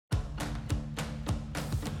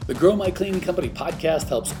The Grow My Cleaning Company podcast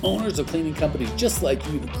helps owners of cleaning companies just like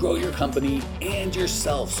you to grow your company and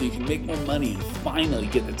yourself so you can make more money and finally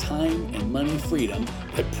get the time and money freedom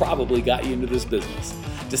that probably got you into this business.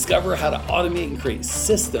 Discover how to automate and create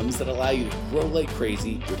systems that allow you to grow like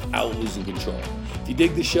crazy without losing control. If you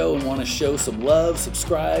dig the show and want to show some love,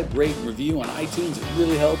 subscribe, rate, and review on iTunes. It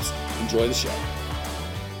really helps. Enjoy the show.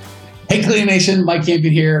 Hey, Cleaning Nation, Mike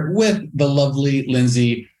Campion here with the lovely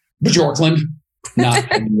Lindsay Bjorklund. Not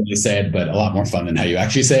how you really say it, but a lot more fun than how you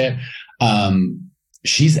actually say it.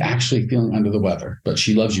 She's actually feeling under the weather, but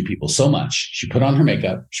she loves you people so much. She put on her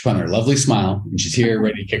makeup, she put on her lovely smile, and she's here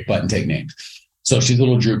ready to kick butt and take names. So she's a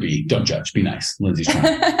little droopy. Don't judge. Be nice. Lindsay's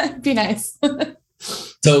trying. Be nice.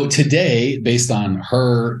 So today, based on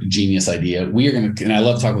her genius idea, we are going to, and I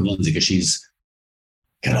love talking with Lindsay because she's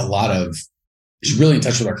got she's really in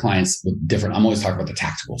touch with our clients with different, I'm always talking about the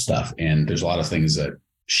tactical stuff. And there's a lot of things that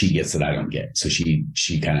she gets that I don't get. So she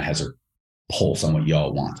kind of has her pulse on what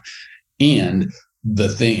y'all want. And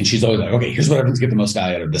she's always like, okay, here's what everyone's get the most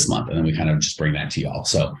value out of this month. And then we kind of just bring that to y'all.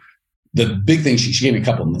 So the big thing, she gave me a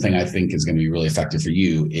couple, and the thing I think is going to be really effective for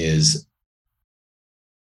you is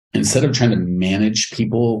instead of trying to manage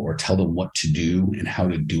people or tell them what to do and how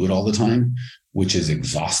to do it all the time, which is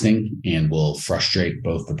exhausting and will frustrate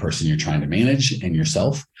both the person you're trying to manage and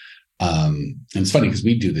yourself. And it's funny because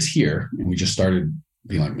we do this here, and we just started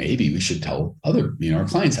being like, maybe we should tell other, our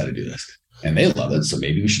clients how to do this, and they love it. So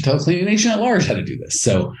maybe we should tell Cleaning Nation at large how to do this.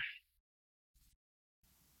 So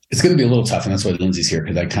it's going to be a little tough. And that's why Lindsay's here,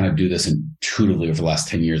 because I kind of do this intuitively over the last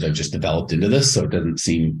 10 years. I've just developed into this. So it doesn't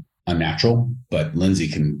seem unnatural, but Lindsay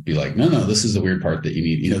can be like, no, this is the weird part that you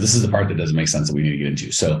need. This is the part that doesn't make sense that we need to get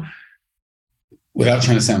into. So without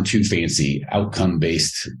trying to sound too fancy,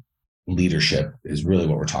 outcome-based leadership is really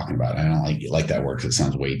what we're talking about. I don't like that word because it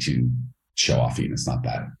sounds way too show-offy, and it's not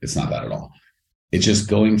that. It's not that at all. It's just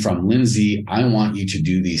going from, Lindsay, I want you to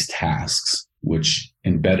do these tasks, which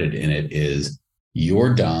embedded in it is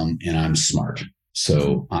you're dumb and I'm smart.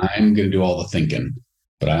 So I'm going to do all the thinking,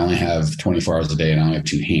 but I only have 24 hours a day and I only have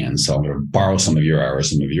 2 hands. So I'm going to borrow some of your hours,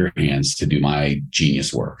 some of your hands to do my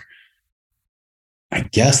genius work. I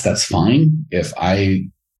guess that's fine if I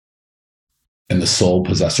am the sole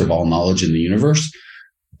possessor of all knowledge in the universe.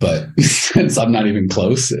 But since I'm not even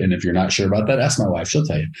close, and if you're not sure about that, ask my wife. She'll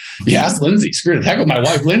tell you. You ask Lindsay. Screw it. Heck with my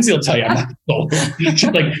wife. Lindsay will tell you I'm not the sole. She's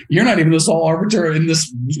like, you're not even the sole arbiter in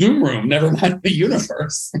this Zoom room. Never mind the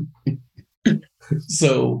universe.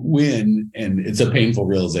 So and it's a painful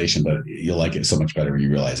realization, but you'll like it so much better when you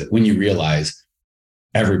realize it. When you realize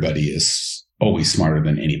everybody is always smarter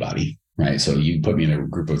than anybody, right? So you put me in a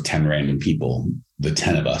group of 10 random people. The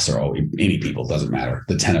 10 of us are always, any people, doesn't matter.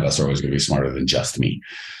 The 10 of us are always going to be smarter than just me.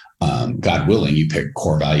 God willing, you pick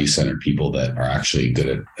core value centered people that are actually good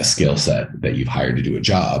at a skill set that you've hired to do a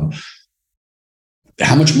job.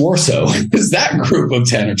 How much more so is that group of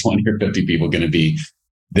 10 or 20 or 50 people going to be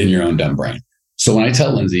than your own dumb brain? So when I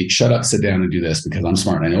tell Lindsay, shut up, sit down and do this because I'm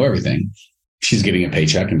smart and I know everything, she's getting a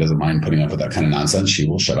paycheck and doesn't mind putting up with that kind of nonsense. She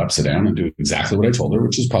will shut up, sit down, and do exactly what I told her,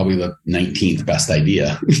 which is probably the 19th best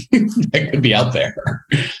idea that could be out there.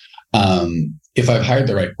 If I've hired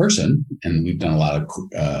the right person, and we've done a lot of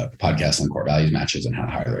podcasts on core values matches and how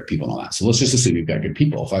to hire the right people and all that. So let's just assume you've got good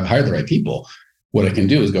people. If I've hired the right people, what I can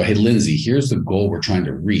do is go, hey, Lindsay, here's the goal we're trying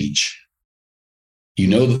to reach.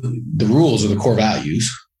 The rules are the core values.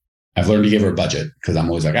 I've learned to give her a budget because I'm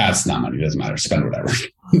always like, it's not money. It doesn't matter. Spend whatever.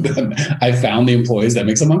 I found the employees that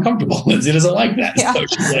makes them uncomfortable. Lindsay doesn't like that. Yeah, so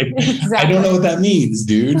she's like, exactly. I don't know what that means,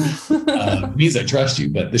 dude. It means I trust you.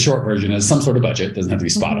 But the short version is some sort of budget. Doesn't have to be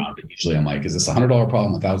spot on. But usually I'm like, is this a $100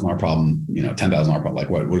 problem, $1,000 problem, $10,000 problem? Like,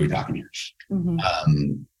 what are we talking here?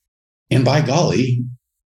 Mm-hmm. And by golly,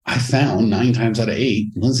 I found 9 times out of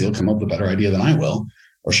 8, Lindsay will come up with a better idea than I will.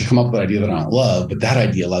 Or she'll come up with an idea that I don't love, but that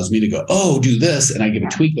idea allows me to go, do this. And I give a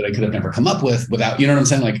tweak that I could have never come up with without, you know what I'm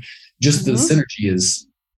saying? Like just the synergy is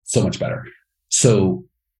so much better. So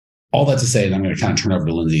all that to say, and I'm going to kind of turn over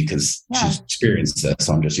to Lindsay because she's experienced this.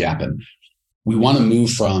 So I'm just yapping. We want to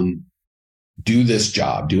move from do this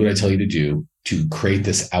job, do what I tell you to do, to create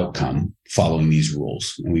this outcome following these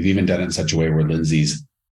rules. And we've even done it in such a way where Lindsay's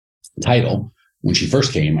title, when she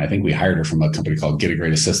first came, I think we hired her from a company called Get a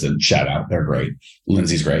Great Assistant. Shout out. They're great.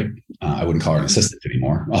 Lindsay's great. I wouldn't call her an assistant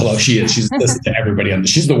anymore. Although she is. She's assistant to everybody.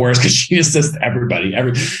 She's the worst because she assists everybody.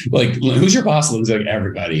 Who's your boss? Lindsay, like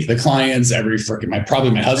everybody. The clients, probably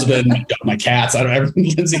my husband, my cats.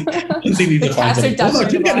 Lindsay needs to find something. Well,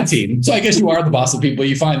 look, you've got a team. So I guess you are the boss of people.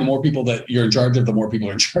 You find the more people that you're in charge of, the more people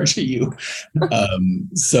are in charge of you.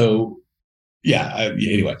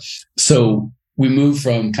 Anyway. So we moved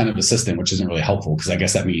from kind of assistant, which isn't really helpful because I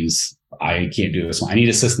guess that means I can't do this. I need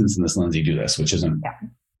assistance in this, Lindsay, do this, which isn't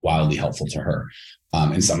wildly helpful to her.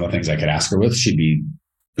 And some of the things I could ask her with, she'd be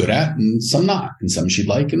good at, and some not, and some she'd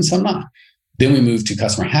like, and some not. Then we moved to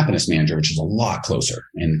customer happiness manager, which is a lot closer.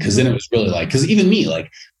 And because then it was really like, because even me, like,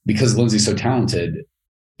 because Lindsay's so talented,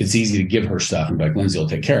 it's easy to give her stuff and be like, Lindsay will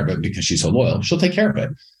take care of it because she's so loyal. She'll take care of it.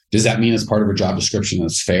 Does that mean it's part of her job description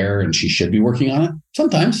that's fair and she should be working on it?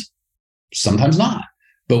 Sometimes not.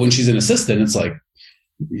 But when she's an assistant, it's like,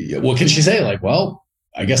 what can she say? Like, well,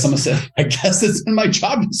 I guess it's in my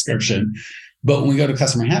job description. But when we go to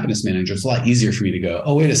customer happiness manager, it's a lot easier for me to go,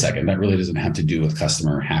 oh, wait a second, that really doesn't have to do with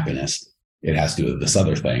customer happiness. It has to do with this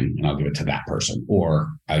other thing, and I'll give it to that person.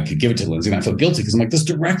 Or I could give it to Lindsay and I feel guilty because I'm like, this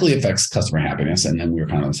directly affects customer happiness. And then we were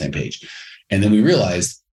kind of on the same page. And then we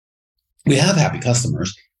realized we have happy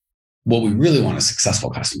customers. What we really want is successful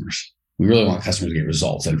customers. We really want customers to get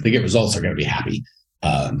results. And if they get results, they're going to be happy.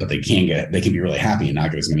 But they can be really happy and not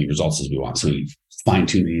get as many results as we want. So we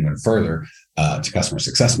fine-tune it even further to customer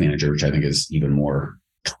success manager, which I think is even more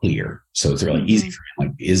clear. So it's really easy for me.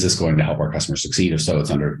 Like, is this going to help our customers succeed? If so,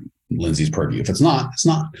 it's under Lindsay's purview. If it's not, it's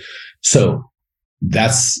not. So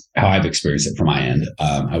that's how I've experienced it from my end.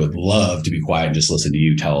 I would love to be quiet and just listen to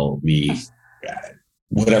you tell me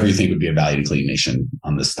whatever you think would be of value to Clean Nation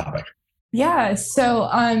on this topic. Yeah, so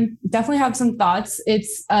definitely have some thoughts.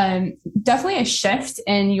 It's definitely a shift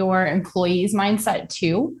in your employees' mindset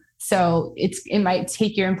too. So it might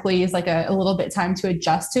take your employees like a little bit time to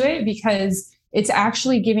adjust to it, because it's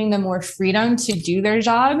actually giving them more freedom to do their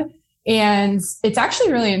job. And it's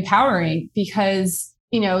actually really empowering because,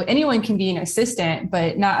 anyone can be an assistant,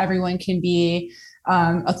 but not everyone can be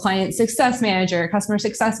a client success manager, customer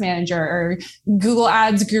success manager, or Google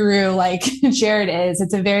Ads guru like Jared is.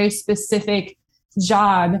 It's a very specific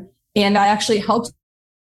job. And that actually helps.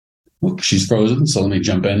 She's frozen. So let me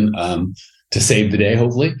jump in to save the day,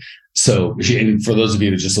 hopefully. So and for those of you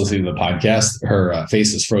that are just listening to the podcast, her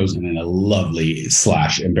face is frozen in a lovely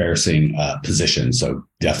 / embarrassing position. So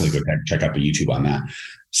definitely go check out the YouTube on that.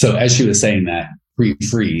 So as she was saying that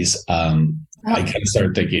pre-freeze, I kind of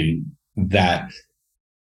started thinking that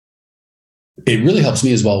it really helps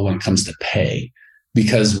me as well when it comes to pay,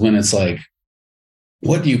 because when it's like,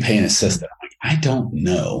 what do you pay an assistant? I'm like, I don't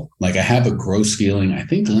know. Like, I have a gross feeling. I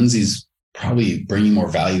think Lindsay's probably bringing more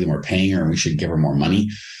value than we're paying her, and we should give her more money.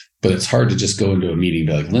 But it's hard to just go into a meeting and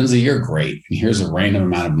be like, Lindsay, you're great, and here's a random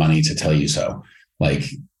amount of money to tell you so. Like,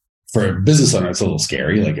 for a business owner, it's a little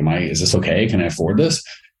scary. Like, is this okay? Can I afford this?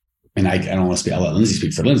 And I don't want to speak, I'll let Lindsay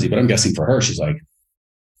speak for Lindsay, but I'm guessing for her, she's like,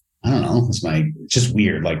 I don't know. It's just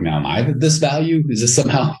weird. Like, now am I this value? Is this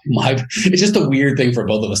somehow it's just a weird thing for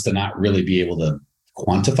both of us to not really be able to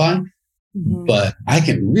quantify. Mm-hmm. But I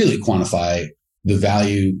can really quantify the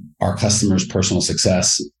value our customers' personal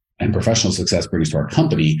success and professional success brings to our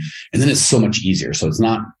company. And then it's so much easier. So it's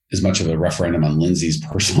not as much of a referendum on Lindsay's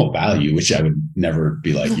personal value, which I would never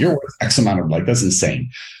be like, you're worth X amount of, like, that's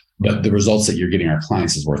insane. But the results that you're getting our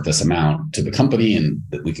clients is worth this amount to the company, and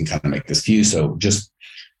that we can kind of make this view. So just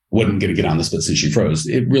wasn't going to get on this, but since she froze,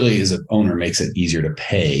 it really, as an owner, makes it easier to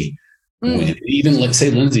pay. When, even let's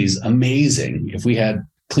say Lindsay's amazing. If we had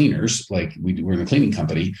cleaners, like we're in a cleaning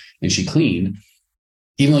company and she cleaned,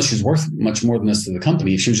 even though she's worth much more than this to the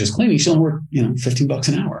company, if she was just cleaning, she's only worth, $15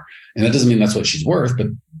 an hour. And that doesn't mean that's what she's worth, but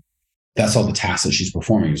that's all the tasks that she's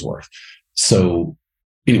performing is worth. So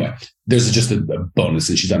anyway, there's just a bonus,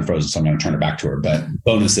 and she's unfrozen, so I'm going to turn it back to her. But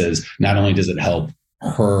bonus is, not only does it help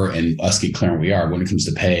her and us get clear on where we are, when it comes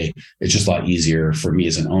to pay, it's just a lot easier for me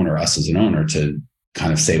as an owner, us as an owner, to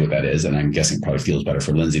kind of say what that is. And I'm guessing it probably feels better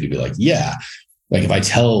for Lindsay to be like, yeah, like if I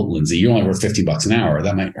tell Lindsay, you're only worth $15 an hour,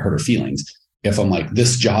 that might hurt her feelings. If I'm like,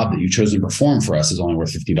 this job that you've chosen to perform for us is only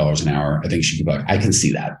worth $50 an hour, I think she could be like, I can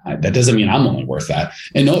see that. That doesn't mean I'm only worth that.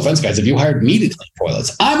 And no offense, guys, if you hired me to clean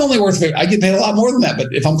toilets, I'm only worth I get paid a lot more than that. But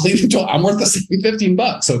if I'm cleaning toilets, I'm worth the same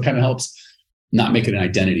 $15. So it kind of helps not make it an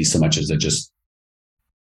identity so much as it just,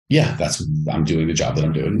 yeah, I'm doing the job that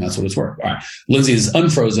I'm doing, and that's what it's worth. All right. Lindsay is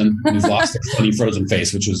unfrozen. We've lost her funny frozen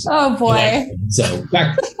face, which was oh boy. Delightful. So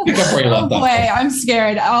pick up where you left off. Oh boy, I'm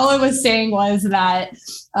scared. All I was saying was that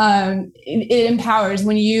it empowers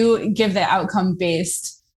when you give the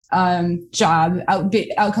outcome-based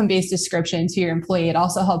outcome-based description to your employee. It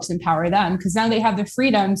also helps empower them, because now they have the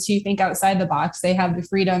freedom to think outside the box. They have the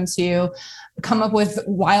freedom to come up with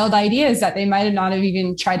wild ideas that they might not have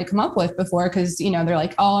even tried to come up with before, because they're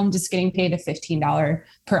like, oh, I'm just getting paid a $15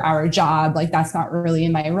 per hour job, like that's not really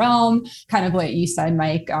in my realm. Kind of what you said,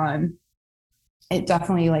 Mike. It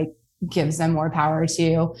definitely gives them more power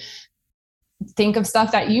to think of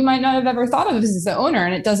stuff that you might not have ever thought of as the owner.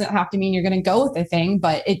 And it doesn't have to mean you're going to go with a thing,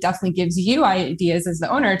 but it definitely gives you ideas as the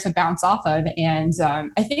owner to bounce off of. And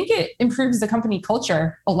I think it improves the company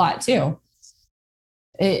culture a lot too.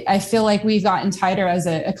 I feel like we've gotten tighter as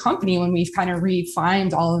a company when we've kind of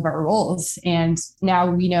refined all of our roles. And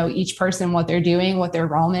now we know each person, what they're doing, what their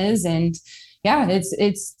realm is. And yeah,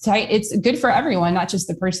 it's tight. It's good for everyone, not just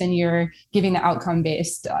the person you're giving the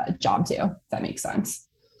outcome-based job to, if that makes sense.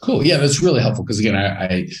 Cool. Yeah, that's really helpful. Because again,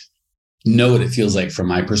 I know what it feels like from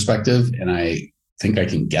my perspective. And I think I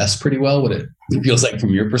can guess pretty well what it feels like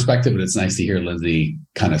from your perspective, but it's nice to hear Lindsay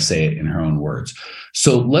kind of say it in her own words.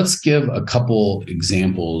 So let's give a couple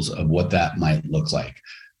examples of what that might look like.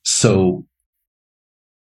 So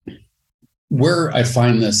where I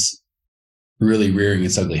find this really rearing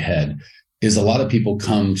its ugly head is a lot of people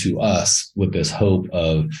come to us with this hope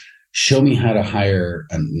of show me how to hire,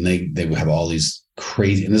 and they would have all these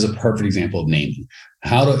crazy, and this is a perfect example of naming.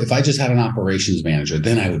 If I just had an operations manager,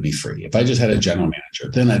 then I would be free. If I just had a general manager,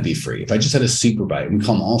 then I'd be free. If I just had a supervisor, we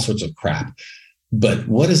call them all sorts of crap. But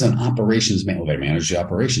what is an operations manager? Well, I manage the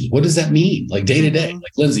operations. What does that mean? Like day to day,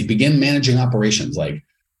 like Lindsay, begin managing operations. Like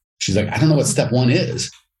she's like, I don't know what step one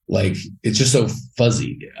is. Like it's just so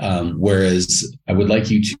fuzzy. Whereas I would like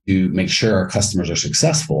you to make sure our customers are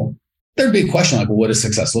successful. There'd be a question like, well, what does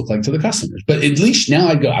success look like to the customers? But at least now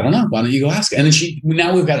I'd go, I don't know. Why don't you go ask? And then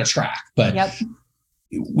now we've got a track, but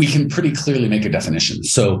we can pretty clearly make a definition.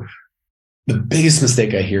 So the biggest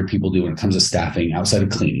mistake I hear people do when it comes to staffing outside of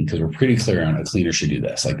cleaning, because we're pretty clear on a cleaner should do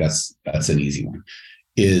this. Like that's an easy one,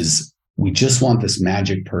 is we just want this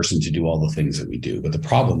magic person to do all the things that we do. But the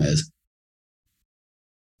problem is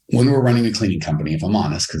when we're running a cleaning company, if I'm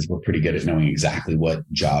honest, because we're pretty good at knowing exactly what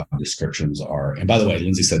job descriptions are. And by the way,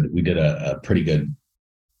 Lindsay said that we did a pretty good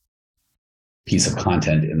piece of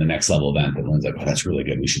content in the Next Level event that Lindsay's like, oh, that's really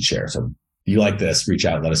good. We should share. So if you like this, reach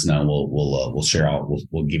out, let us know. We'll share out.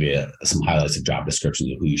 We'll give you some highlights of job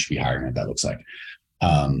descriptions of who you should be hiring, what that looks like.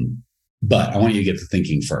 But I want you to get to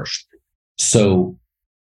thinking first. So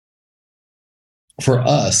for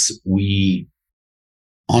us,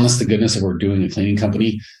 honest to goodness, if we're doing a cleaning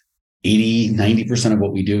company, 90% of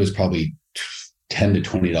what we do is probably $10 to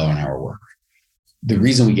 $20 an hour work. The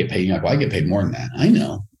reason we get paid, you're like, well, I get paid more than that. I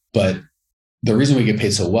know, but the reason we get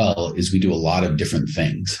paid so well is we do a lot of different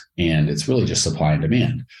things, and it's really just supply and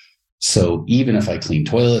demand. So even if I clean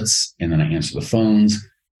toilets and then I answer the phones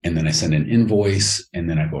and then I send an invoice and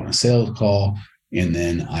then I go on a sales call and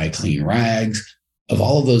then I clean rags, of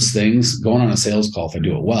all of those things, going on a sales call, if I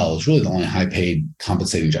do it well, is really the only high paid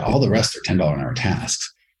compensating job. All the rest are $10 an hour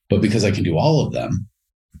tasks. But because I can do all of them,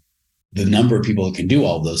 the number of people that can do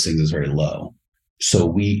all of those things is very low. So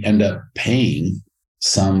we end up paying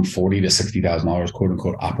some $40,000 to $60,000 quote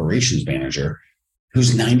unquote operations manager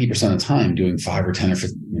who's 90% of the time doing 5 or 10 or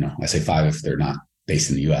 15, I say 5 if they're not based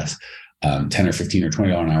in the US, 10 or 15 or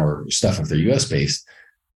 $20 an hour stuff if they're US based,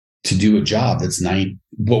 to do a job that's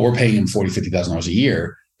what we're paying him $40,000, $50,000 a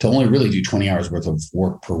year to only really do 20 hours worth of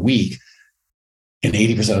work per week. And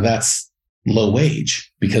 80% of that's low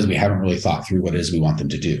wage because we haven't really thought through what it is we want them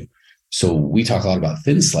to do. So we talk a lot about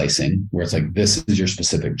thin slicing, where it's like, this is your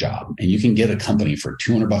specific job. And you can get a company for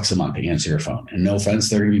 $200 a month to answer your phone. And no offense,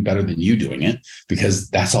 they're going to be better than you doing it because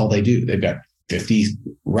that's all they do. They've got 50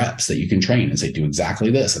 reps that you can train and say, do exactly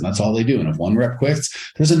this. And that's all they do. And if one rep quits,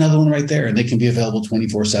 there's another one right there and they can be available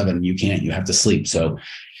 24/7. You can't, you have to sleep. So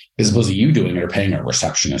as opposed to you doing it or paying a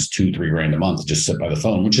receptionist $2-3 grand a month to just sit by the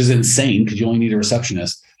phone, which is insane because you only need a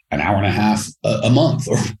receptionist an hour and a half a month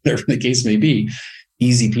or whatever the case may be,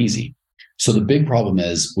 easy peasy. So the big problem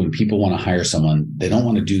is when people want to hire someone, they don't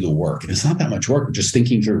want to do the work. And it's not that much work, but just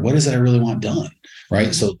thinking through, what is it I really want done,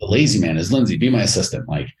 right? So the lazy man is, Lindsay, be my assistant.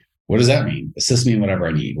 Like, what does that mean? Assist me in whatever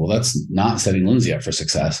I need. Well, that's not setting Lindsay up for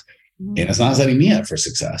success. And it's not setting me up for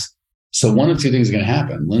success. So one of two things are going to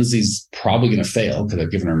happen. Lindsay's probably going to fail because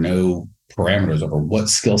I've given her no parameters over what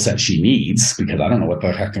skill set she needs because I don't know what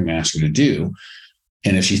the heck I'm going to ask her to do.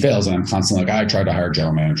 And if she fails, and I'm constantly like, I tried to hire a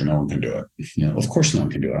general manager, no one can do it. Of course, no one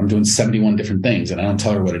can do it. I'm doing 71 different things and I don't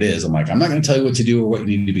tell her what it is. I'm like, I'm not going to tell you what to do or what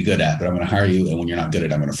you need to be good at, but I'm going to hire you. And when you're not good at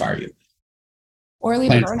it, I'm going to fire you. Or lead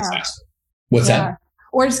to burnout. What's that?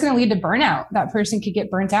 Or it's going to lead to burnout. That person could get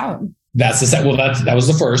burnt out. That's the second. Well, that was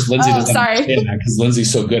the first. Lindsay doesn't sorry. understand that because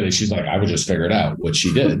Lindsay's so good and she's like, I would just figure it out, which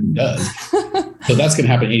she did and does. So that's going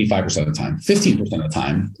to happen 85% of the time. 15% of the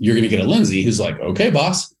time, you're going to get a Lindsay who's like, okay,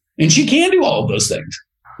 boss. And she can do all of those things.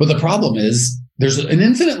 But the problem is there's an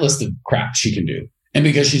infinite list of crap she can do. And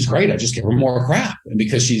because she's great, I just give her more crap. And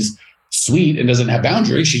because she's sweet and doesn't have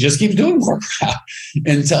boundaries. She just keeps doing more crap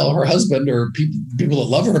until her husband or people that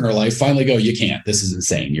love her in her life finally go, you can't, this is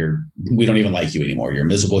insane. We don't even like you anymore. You're a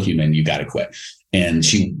miserable human. You got to quit. And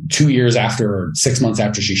she, 2 years after, or 6 months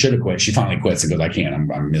after she should have quit, she finally quits and goes, I can't,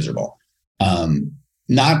 I'm miserable.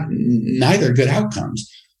 Neither good outcomes.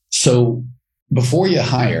 So before you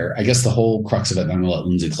hire, I guess the whole crux of it, and I'm going to let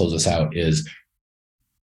Lindsay close us out, is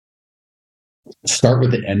start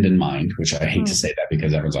with the end in mind, which I hate to say that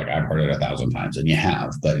because everyone's like, I've heard it 1,000 times, and you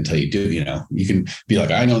have, but until you do, you can be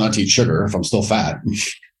like, I know not to eat sugar if I'm still fat.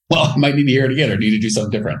 Well, I might need to hear it again or need to do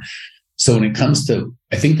something different. So when it comes to,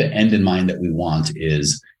 I think the end in mind that we want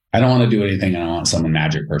is, I don't want to do anything. I don't want some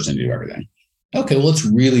magic person to do everything. Okay, well, let's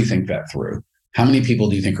really think that through. How many people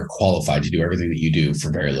do you think are qualified to do everything that you do for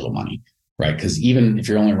very little money? Right? Because even if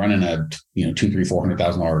you're only running a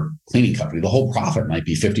 $200,000-$400,000 cleaning company, the whole profit might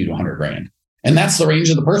be 50 to 100 grand. And that's the range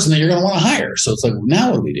of the person that you're going to want to hire. So it's like,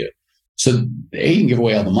 now what do we do? So you can give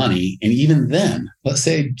away all the money. And even then, let's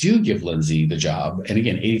say I do give Lindsay the job. And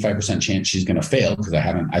again, 85% chance she's going to fail because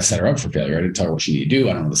I've set her up for failure. I didn't tell her what she needed to do.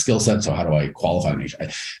 I don't know the skill set. So how do I qualify?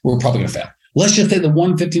 We're probably going to fail. Let's just say the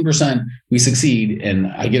 15% we succeed and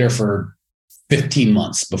I get her for 15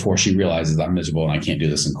 months before she realizes I'm miserable and I can't do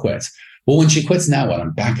this and quits. Well, when she quits, now what?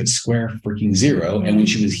 I'm back at square freaking zero. And when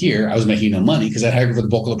she was here, I was making no money because I hired her for the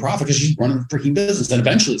bulk of the profit because she's running the freaking business. And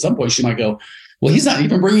eventually, at some point, she might go, well, he's not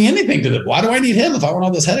even bringing anything to it. Why do I need him? If I want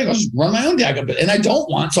all this headache, I'll just run my own dag. And I don't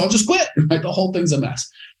want, so I'll just quit. Right? The whole thing's a mess.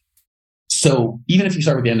 So even if you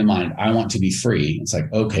start with the end in mind, I want to be free. It's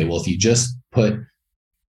like, okay, well, if you just put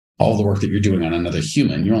all the work that you're doing on another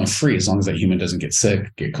human, you're only free as long as that human doesn't get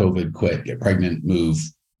sick, get COVID, quit, get pregnant, move,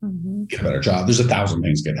 get a better job. There's 1,000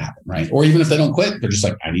 things that happen, right? Or even if they don't quit, they're just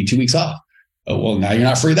like, I need 2 weeks off. Oh, well, now you're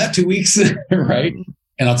not free that 2 weeks, right?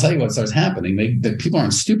 And I'll tell you what starts happening. The people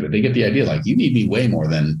aren't stupid. They get the idea like, you need me way more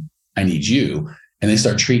than I need you. And they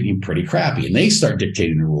start treating you pretty crappy. And they start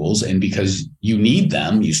dictating the rules. And because you need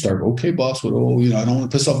them, you start, okay, boss, I don't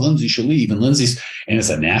want to piss off Lindsay. She'll leave. And it's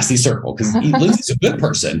a nasty circle because Lindsay's a good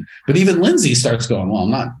person. But even Lindsay starts going,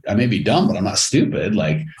 well, I may be dumb, but I'm not stupid.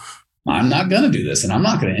 Like, I'm not going to do this. And I'm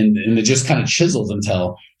not going to. And it just kind of chisels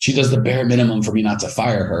until she does the bare minimum for me not to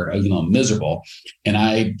fire her, even though I'm miserable. And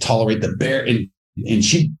I tolerate the bare. And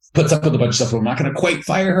she puts up with a bunch of stuff. I'm not going to quite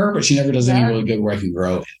fire her, but she never does any really good where I can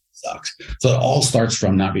grow. It sucks. So it all starts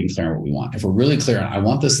from not being clear on what we want. If we're really clear on, I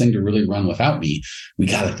want this thing to really run without me, we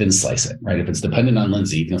got to thin slice it, right? If it's dependent on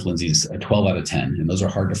Lindsay, even if Lindsay's a 12 out of 10, and those are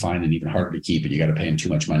hard to find and even harder to keep, and you got to pay them too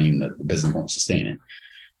much money and the business won't sustain it.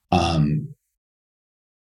 I'm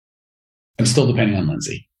still depending on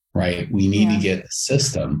Lindsay, right? We need to get a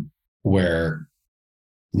system where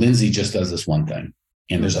Lindsay just does this one thing.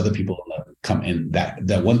 And there's other people that come in.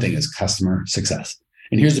 That one thing is customer success.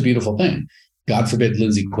 And here's the beautiful thing. God forbid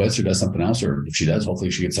Lindsay quits or does something else, or if she does,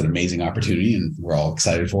 hopefully she gets an amazing opportunity and we're all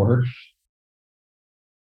excited for her.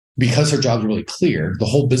 Because her job's really clear, the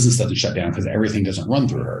whole business doesn't shut down because everything doesn't run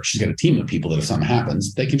through her. She's got a team of people that if something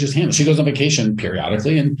happens, they can just handle it. She goes on vacation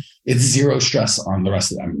periodically and it's zero stress on the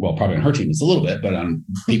rest of them. Well, probably on her team, it's a little bit, but on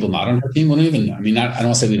people not on her team, I don't want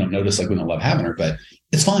to say we don't notice, like we don't love having her, but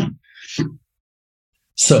it's fine.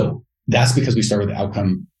 So that's because we start with the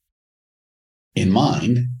outcome in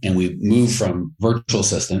mind and we move from virtual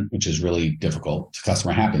assistant, which is really difficult, to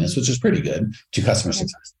customer happiness, which is pretty good, to customer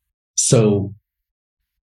success. So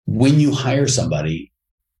when you hire somebody,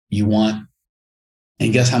 you want,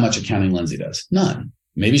 and guess how much accounting Lindsay does? None.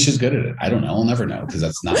 Maybe she's good at it. I don't know. I'll never know because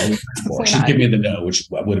that's not what we're for. She'd give me the no, which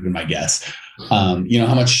would have been my guess. You know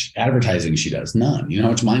how much advertising she does? None. You know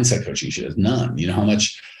how much mindset coaching she does? None. You know how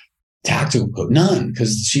much tactical code? None.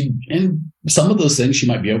 Because and some of those things she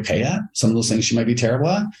might be okay at. Some of those things she might be terrible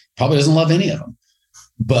at. Probably doesn't love any of them.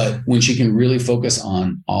 But when she can really focus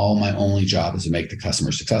on all my only job is to make the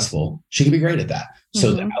customer successful, she can be great at that.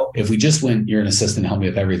 So if we just went, you're an assistant, help me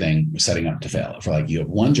with everything, we're setting up to fail. If we're like, you have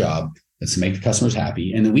one job, that's to make the customers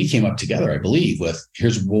happy. And then we came up together, I believe, with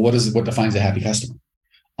what defines a happy customer?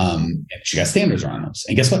 And she got standards around those.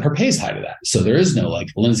 And guess what? Her pay is tied to that. So there is no like,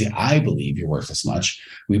 Lindsay, I believe you're worth this much.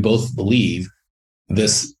 We both believe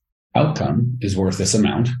this outcome is worth this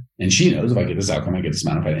amount. And she knows if I get this outcome, I get this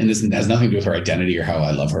amount. And this has nothing to do with her identity or how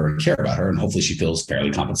I love her and care about her. And hopefully she feels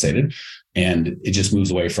fairly compensated. And it just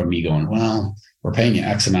moves away from me going, well, we're paying you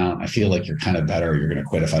X amount. I feel like you're kind of better. You're going to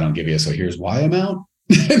quit if I don't give you. So here's Y amount.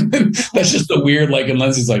 That's just a weird, like, and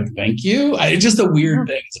Lindsay's like, thank you. It's just a weird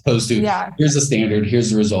thing as opposed to here's the standard,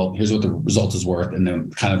 here's the result, here's what the result is worth. And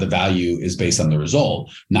then kind of the value is based on the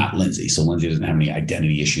result, not Lindsay. So Lindsay doesn't have any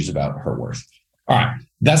identity issues about her worth. All right.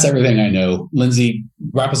 That's everything I know. Lindsay,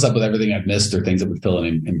 wrap us up with everything I've missed or things that would fill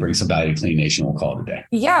in and bring some value to Cleaning Nation. We'll call it a day.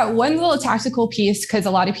 Yeah. One little tactical piece, because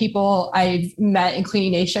a lot of people I've met in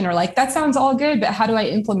Cleaning Nation are like, that sounds all good, but how do I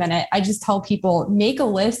implement it? I just tell people, make a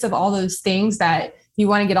list of all those things that you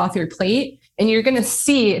want to get off your plate. And you're going to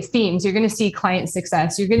see themes. You're going to see client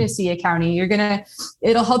success. You're going to see accounting.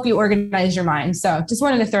 It'll help you organize your mind. So just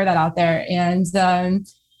wanted to throw that out there. And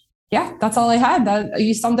yeah, that's all I had.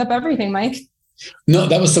 You summed up everything, Mike. No,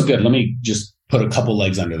 that was so good. Let me just put a couple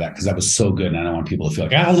legs under that because that was so good. And I don't want people to feel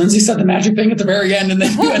like, Lindsay said the magic thing at the very end. And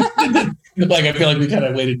then like, I feel like we kind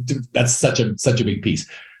of waited. That's such a big piece.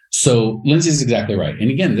 So Lindsay's exactly right.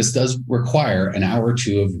 And again, this does require an hour or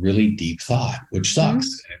two of really deep thought, which sucks.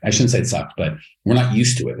 I shouldn't say it sucks, but we're not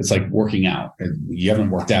used to it. It's like working out. You haven't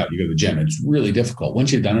worked out, you go to the gym. It's really difficult.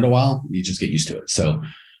 Once you've done it a while, you just get used to it. So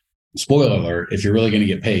spoiler alert, if you're really going to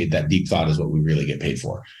get paid, that deep thought is what we really get paid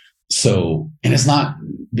for. So, and it's not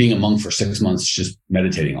being a monk for 6 months, just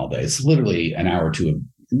meditating all day. It's literally an hour or two of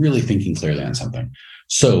really thinking clearly on something.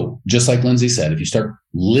 So just like Lindsay said, if you start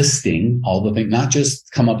listing all the things, not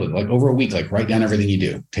just come up with like over a week, like write down everything you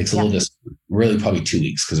do. It takes a little discipline, really probably 2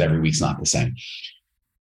 weeks because every week's not the same.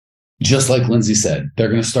 Just like Lindsay said, they're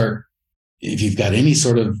going to start, if you've got any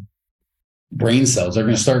sort of brain cells, they're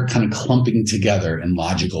going to start kind of clumping together in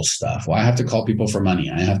logical stuff. Well, I have to call people for money.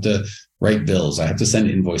 I have to write bills. I have to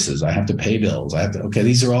send invoices. I have to pay bills. Okay,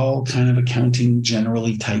 these are all kind of accounting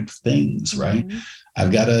generally type things, right? Mm-hmm.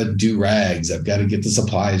 I've got to do rags. I've got to get the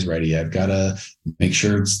supplies ready. I've got to make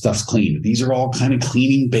sure stuff's clean. These are all kind of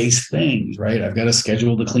cleaning based things, right? I've got to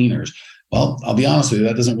schedule the cleaners. Well, I'll be honest with you,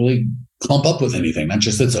 that doesn't really clump up with anything. That's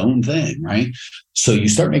just its own thing, right? So you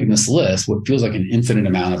start making this list, what feels like an infinite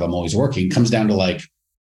amount of I'm always working comes down to like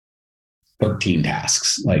 13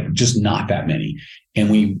 tasks, like just not that many. And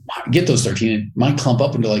we get those 13, it might clump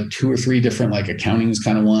up into like 2 or 3 different, like accounting is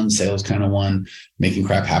kind of one, sales kind of one, making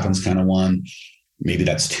crap happens kind of one. Maybe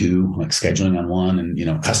that's 2, like scheduling on one, and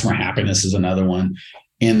customer happiness is another one.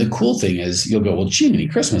 And the cool thing is you'll go, well, gee,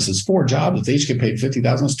 Christmas is 4 jobs. If they each get paid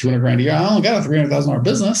 $50,000, it's $200,000 a year. I only got a $300,000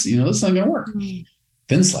 business. This is not going to work. Mm-hmm.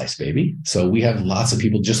 Thin slice, baby. So we have lots of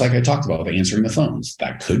people, just like I talked about, answering the phones.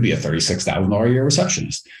 That could be a $36,000 a year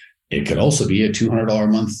receptionist. It could also be a $200 a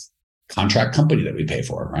month contract company that we pay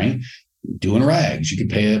for, right? Doing rags. You could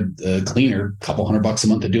pay a cleaner a couple $100 a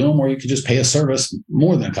month to do them, or you could just pay a service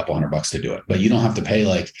more than a couple $100 to do it. But you don't have to pay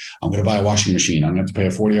like, I'm going to buy a washing machine. I'm going to have to pay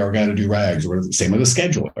a 40-hour guy to do rags, or same with a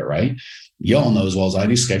scheduler, right? You all know as well as I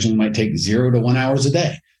do, scheduling might take 0 to 1 hours a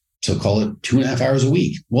day. So call it 2.5 hours a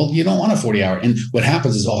week. Well, you don't want a 40-hour. And what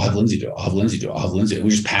happens is I'll have Lindsay do it. I'll have Lindsay do it. I'll have Lindsay.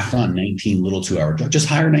 We just pack on 19 little 2-hour jobs. Just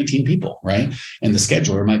hire 19 people, right? And the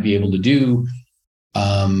scheduler might be able to do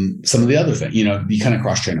some of the other things, you kind of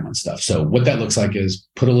cross train them on stuff. So what that looks like is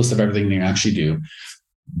put a list of everything you actually do,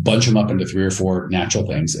 bunch them up into 3 or 4 natural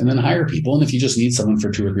things, and then hire people. And if you just need someone for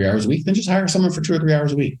 2 or 3 hours a week, then just hire someone for 2 or 3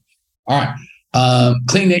 hours a week. All right.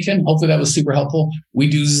 Cleaning Nation, hopefully that was super helpful. We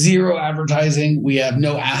do 0 advertising. We have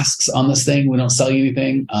no asks on this thing. We don't sell you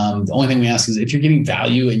anything. The only thing we ask is if you're getting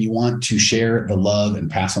value and you want to share the love and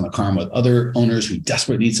pass on the karma with other owners who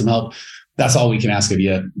desperately need some help, that's all we can ask of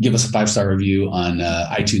you. Give us a 5-star review on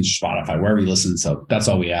iTunes or Spotify, wherever you listen. So that's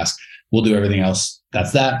all we ask. We'll do everything else.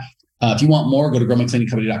 That's that. If you want more, go to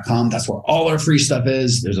growmycleaningcompany.com. That's where all our free stuff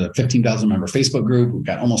is. There's a 15,000 member Facebook group. We've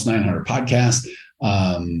got almost 900 podcasts.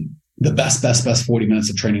 The best 40 minutes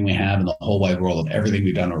of training we have in the whole wide world of everything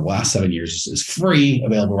we've done over the last 7 years is free,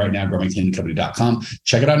 available right now, growmycleaningcompany.com.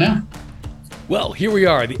 Check it out now. Well, here we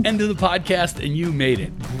are at the end of the podcast, and you made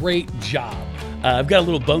it. Great job. I've got a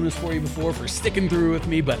little bonus for you for sticking through with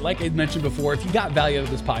me. But like I mentioned before, if you got value out of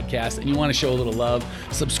this podcast and you want to show a little love,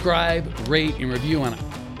 subscribe, rate, and review on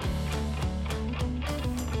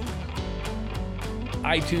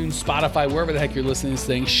iTunes, Spotify, wherever the heck you're listening to this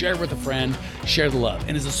thing. Share it with a friend. Share the love.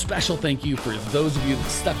 And as a special thank you for those of you that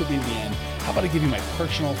stuck with me to the end, how about I give you my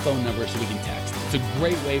personal phone number so we can text? It's a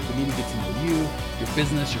great way for me to get to know you, your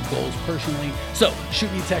business, your goals personally. So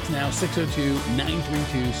shoot me a text now,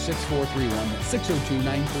 602-932-6431. That's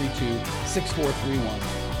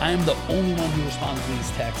 602-932-6431. I am the only one who responds to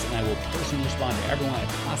these texts, and I will personally respond to everyone I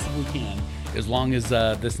possibly can as long as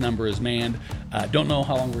this number is manned. Don't know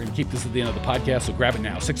how long we're going to keep this at the end of the podcast, so grab it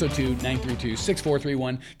now,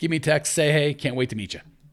 602-932-6431. Give me a text, say hey, can't wait to meet you.